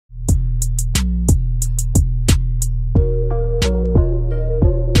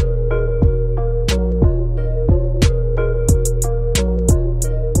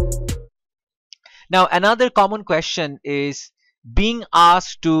Now another common question is being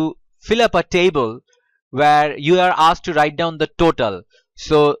asked to fill up a table where you are asked to write down the total.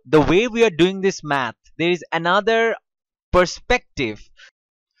 So the way we are doing this math, there is another perspective.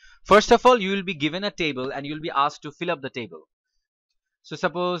 First of all, you will be given a table and you will be asked to fill up the table. So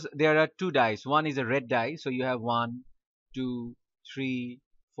suppose there are two dice. One is a red die, so you have 1, 2, 3,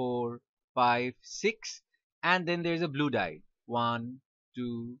 4, 5, 6, and then there is a blue die. 1,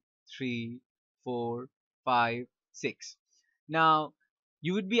 2, 3, 4, 5, 6. Now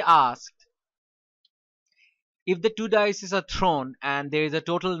you would be asked, if the two dice are thrown and there is a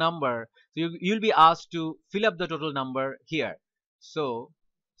total number, so you'll be asked to fill up the total number here. So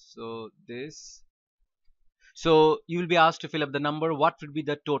you will be asked to fill up the number. What would be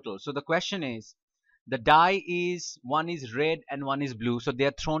the total? So the question is, the die is, one is red and one is blue, so they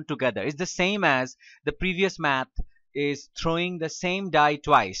are thrown together. It's the same as the previous math is throwing the same die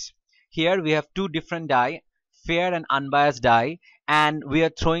twice. Here we have two different die, fair and unbiased die, and we are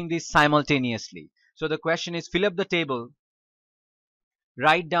throwing this simultaneously. So the question is, fill up the table,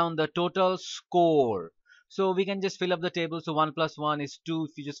 write down the total score. So we can just fill up the table. So 1 plus 1 is 2.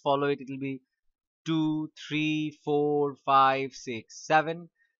 If you just follow it, it will be 2, 3, 4, 5, 6, 7.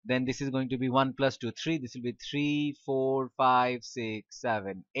 Then this is going to be 1 plus 2, 3. This will be 3, 4, 5, 6,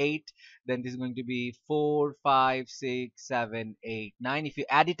 7, 8. Then this is going to be 4, 5, 6, 7, 8, 9. If you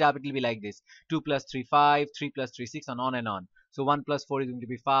add it up, it will be like this: 2 plus 3, 5, 3 plus 3, 6, and on and on. So 1 plus 4 is going to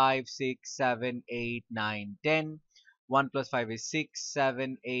be 5, 6, 7, 8, 9, 10. 1 plus 5 is 6,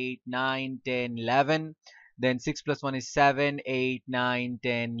 7, 8, 9, 10, 11. Then 6 plus 1 is 7, 8, 9,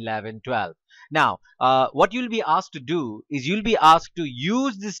 10, 11, 12. Now, what you'll be asked to do is you'll be asked to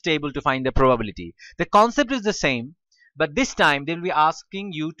use this table to find the probability. The concept is the same, but this time they'll be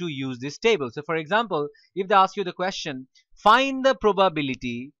asking you to use this table. So for example, if they ask you the question, find the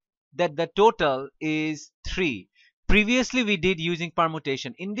probability that the total is 3. Previously we did using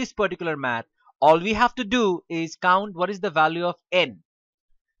permutation. In this particular math, all we have to do is count what is the value of n.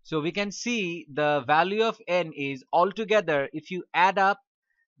 So we can see the value of n is altogether, if you add up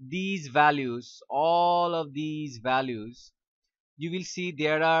these values, all of these values, you will see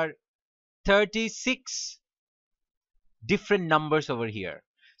there are 36 different numbers over here.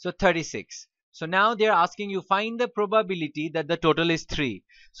 So 36. So now they're asking you, find the probability that the total is 3.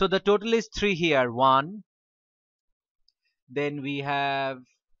 So the total is 3 here. 1. Then we have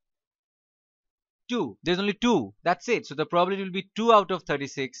 2. There's only 2. That's it. So the probability will be 2 out of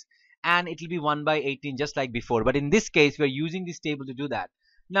 36, and it will be 1 by 18 just like before. But in this case, we're using this table to do that.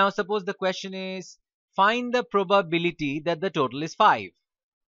 Now suppose the question is, find the probability that the total is 5.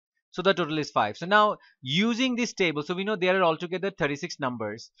 So the total is 5. So now using this table, so we know there are altogether 36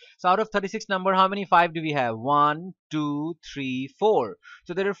 numbers. So out of 36 number, how many 5 do we have? 1, 2, 3, 4.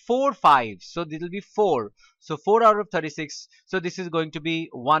 So there are 4 5s. So this will be 4. So 4 out of 36. So this is going to be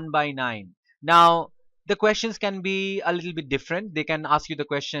 1 by 9. Now the questions can be a little bit different. They can ask you the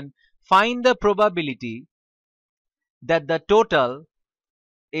question, find the probability that the total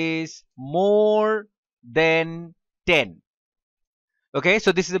is more than 10. Okay,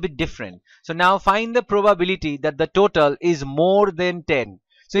 so this is a bit different. So now find the probability that the total is more than 10.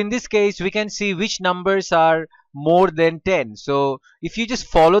 So in this case, we can see which numbers are more than 10. So if you just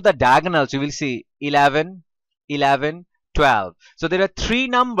follow the diagonals, you will see 11, 11, 12. So there are 3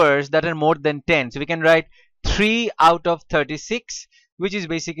 numbers that are more than 10. So we can write 3 out of 36, which is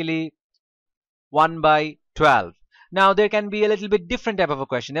basically 1 by 12. Now there can be a little bit different type of a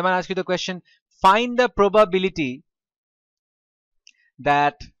question. They might ask you the question, find the probability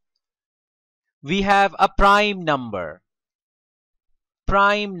that we have a prime number.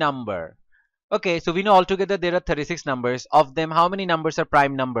 Prime number. Okay, so we know altogether there are 36 numbers. Of them, how many numbers are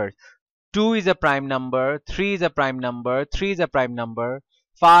prime numbers? 2 is a prime number, 3 is a prime number, 3 is a prime number,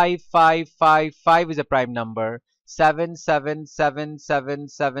 5, 5, 5, 5 is a prime number, 7, 7, 7, 7,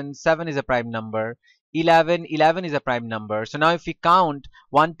 7, 7 is a prime number, 11, 11 is a prime number. So now if we count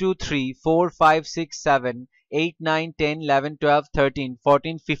 1, 2, 3, 4, 5, 6, 7, 8, 9, 10, 11, 12, 13,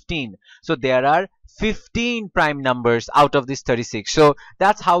 14, 15. So there are 15 prime numbers out of this 36. So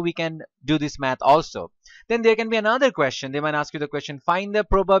that's how we can do this math also. Then there can be another question. They might ask you the question, find the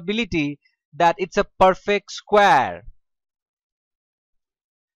probability that it's a perfect square.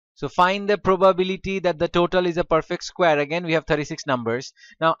 So find the probability that the total is a perfect square. Again, we have 36 numbers.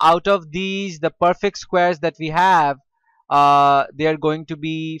 Now out of these, the perfect squares that we have, they are going to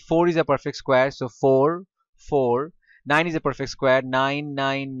be 4 is a perfect square. So 4, 4. 9 is a perfect square. 9,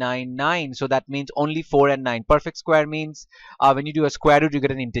 9, 9, 9. So that means only 4 and 9. Perfect square means when you do a square root, you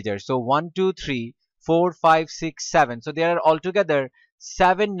get an integer. So 1, 2, 3, 4, 5, 6, 7. So there are altogether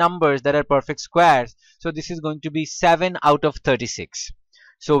 7 numbers that are perfect squares. So this is going to be 7 out of 36.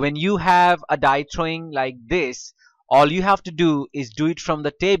 So when you have a die throwing like this, all you have to do is do it from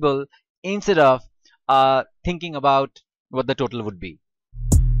the table instead of thinking about what the total would be.